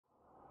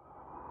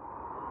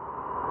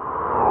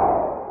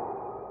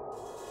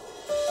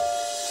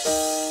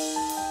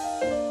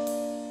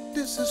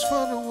this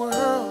for the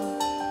world,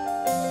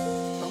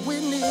 but we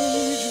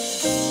need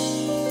you.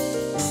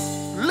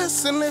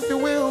 Listen if you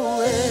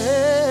will,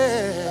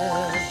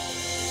 yeah.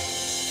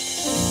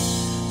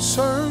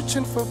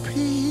 Searching for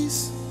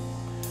peace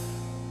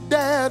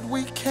that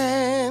we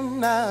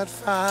cannot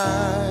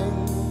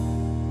find.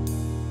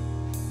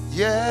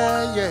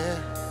 Yeah, yeah.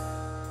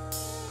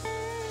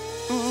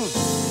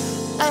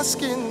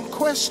 Asking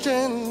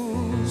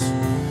questions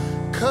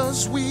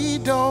 'cause we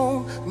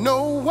don't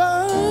know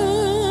why.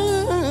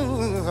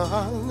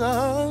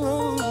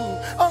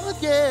 Oh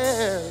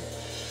yeah,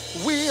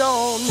 we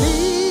all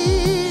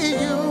need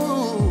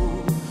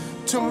you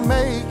to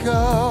make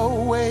a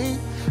way,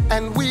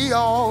 and we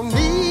all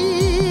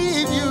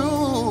need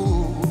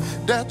you.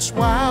 That's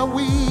why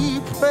we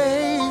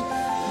pray.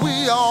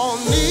 We all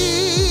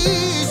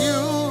need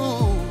you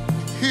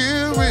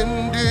here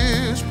in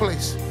this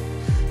place.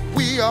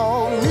 We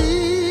all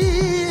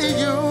need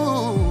you.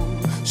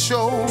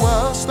 Show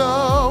us the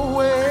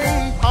way.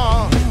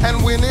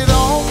 And when it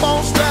all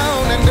falls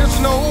down and there's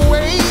no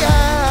way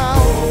out,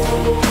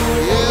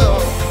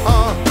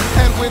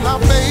 yeah. And when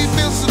our faith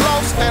is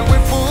lost and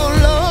we're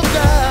full of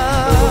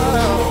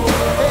doubt,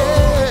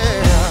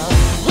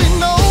 yeah. We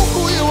know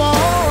who you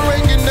are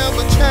and you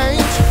never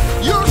change.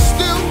 You're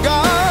still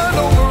God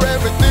over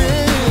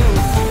everything.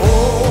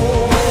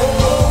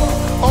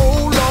 Oh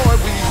Lord,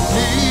 we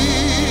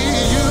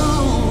need you.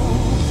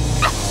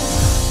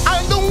 I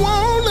don't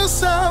wanna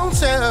sound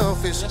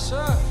selfish. Yes,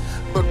 sir.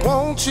 But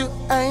won't you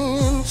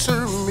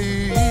answer me?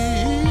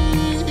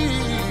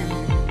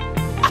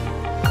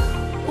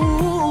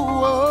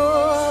 Ooh,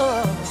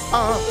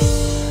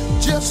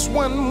 just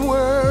one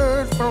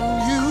word from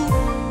you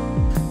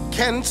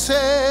can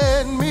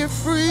set me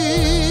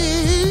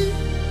free.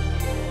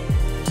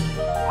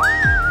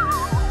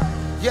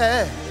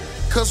 Yeah,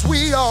 'cause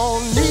we all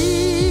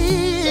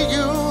need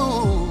you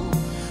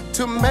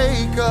to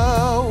make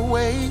a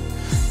way.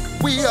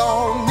 We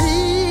all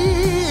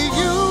need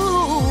you.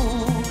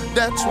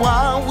 That's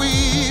why we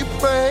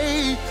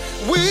pray.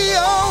 We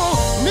all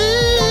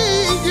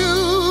need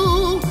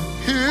you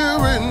here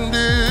in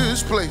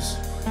this place.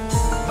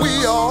 We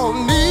all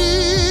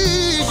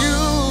need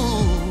you.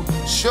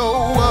 Show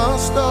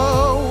us the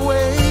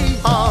way.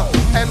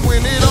 And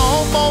when it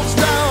all falls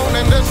down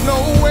and there's no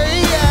way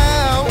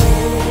out,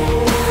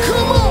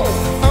 come on.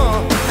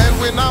 And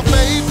when our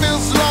faith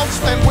is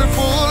lost and we're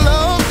full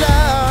of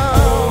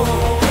doubt,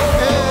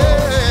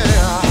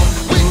 yeah.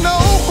 We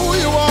know who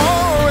you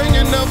are and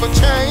you never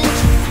change.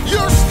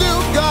 You're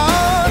still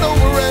God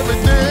over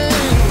everything.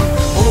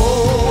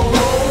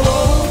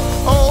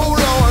 Oh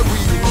Lord,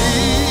 we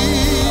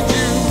need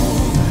you.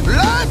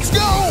 Let's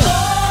go.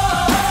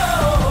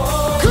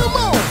 Come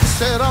on.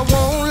 Said I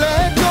won't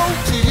let go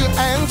till you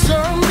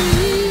answer me.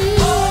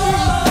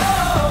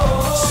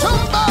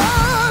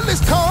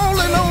 Somebody's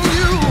calling on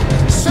you.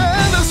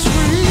 Set us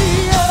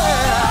free.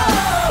 Yeah.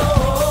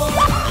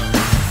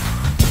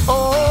 Oh.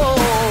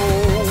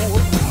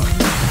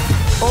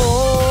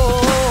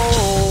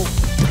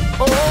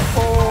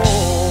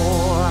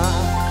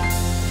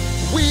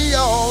 We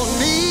all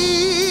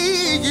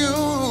need you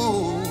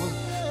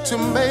to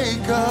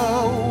make a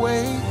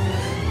way.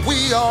 We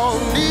all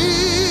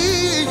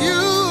need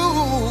you.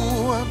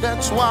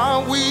 That's why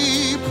we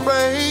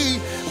pray.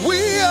 We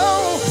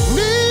all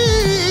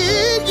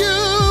need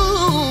you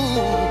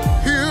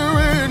here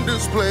in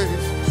this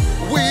place.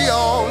 We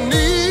all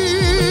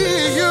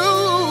need you.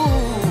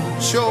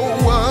 Show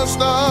us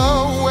the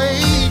way.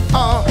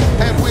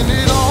 And when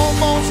it all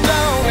falls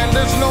down and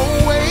there's no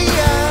way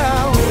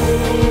out,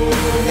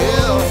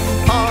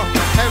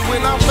 yeah. And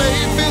when our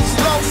faith is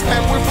lost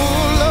and we're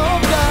full of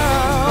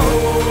doubt,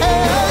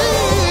 hey,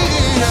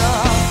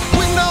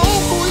 we know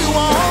who you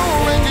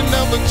are and you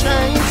never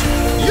change.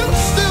 You're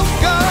still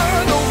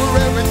God over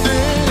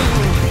everything.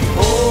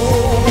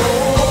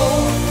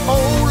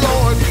 Oh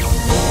Lord,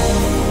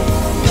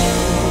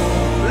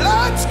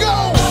 let's go.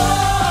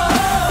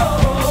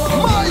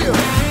 Maya,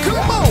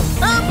 come on,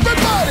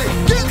 everybody,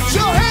 get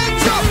your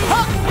hands up.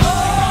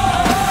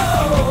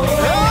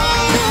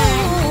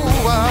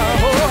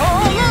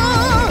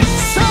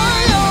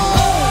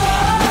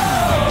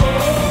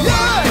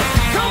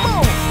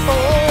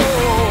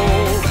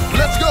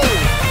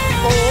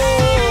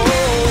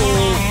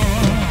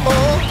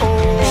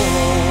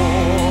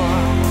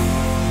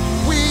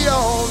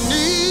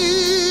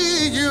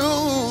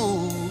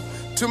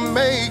 To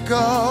make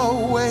a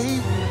way,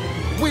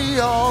 we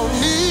all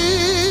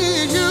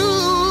need you.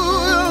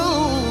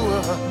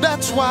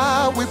 That's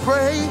why we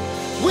pray.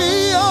 We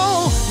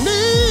all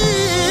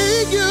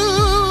need you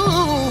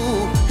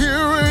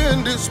here in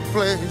this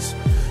place.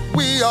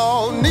 We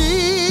all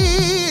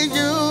need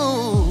you.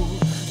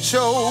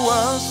 Show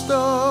us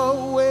the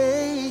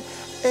way.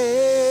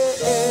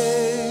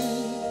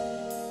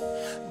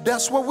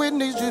 That's what we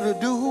need you to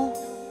do.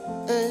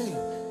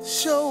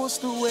 Show us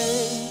the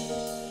way.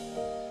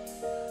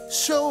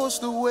 Show us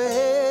the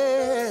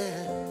way.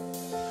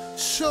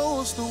 Show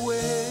us the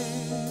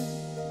way.